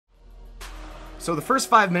So the first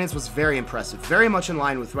 5 minutes was very impressive, very much in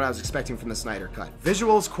line with what I was expecting from the Snyder Cut.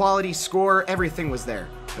 Visuals, quality, score, everything was there.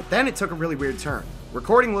 But then it took a really weird turn.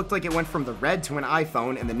 Recording looked like it went from the red to an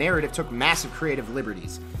iPhone, and the narrative took massive creative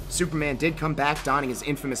liberties. Superman did come back donning his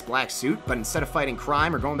infamous black suit, but instead of fighting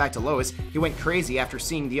crime or going back to Lois, he went crazy after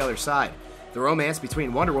seeing the other side. The romance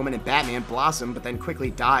between Wonder Woman and Batman blossomed, but then quickly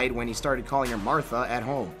died when he started calling her Martha at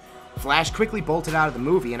home. Flash quickly bolted out of the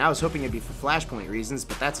movie, and I was hoping it'd be for Flashpoint reasons,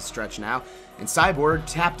 but that's a stretch now. And Cyborg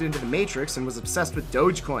tapped into the Matrix and was obsessed with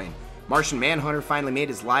Dogecoin. Martian Manhunter finally made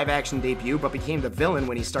his live-action debut, but became the villain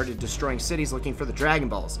when he started destroying cities looking for the Dragon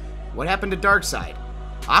Balls. What happened to Darkseid?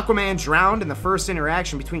 Aquaman drowned, and the first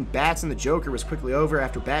interaction between Bats and the Joker was quickly over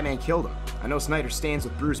after Batman killed him. I know Snyder stands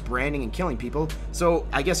with Bruce branding and killing people, so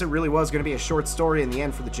I guess it really was going to be a short story in the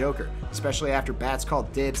end for the Joker, especially after Bats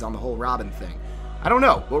called dibs on the whole Robin thing. I don't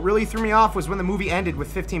know, what really threw me off was when the movie ended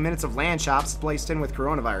with 15 minutes of land chops spliced in with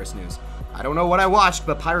coronavirus news. I don't know what I watched,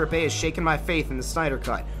 but Pirate Bay has shaken my faith in the Snyder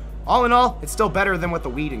Cut. All in all, it's still better than what the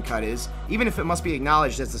Whedon Cut is, even if it must be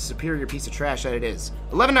acknowledged as the superior piece of trash that it is.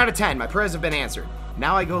 11 out of 10, my prayers have been answered.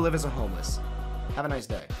 Now I go live as a homeless. Have a nice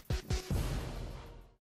day.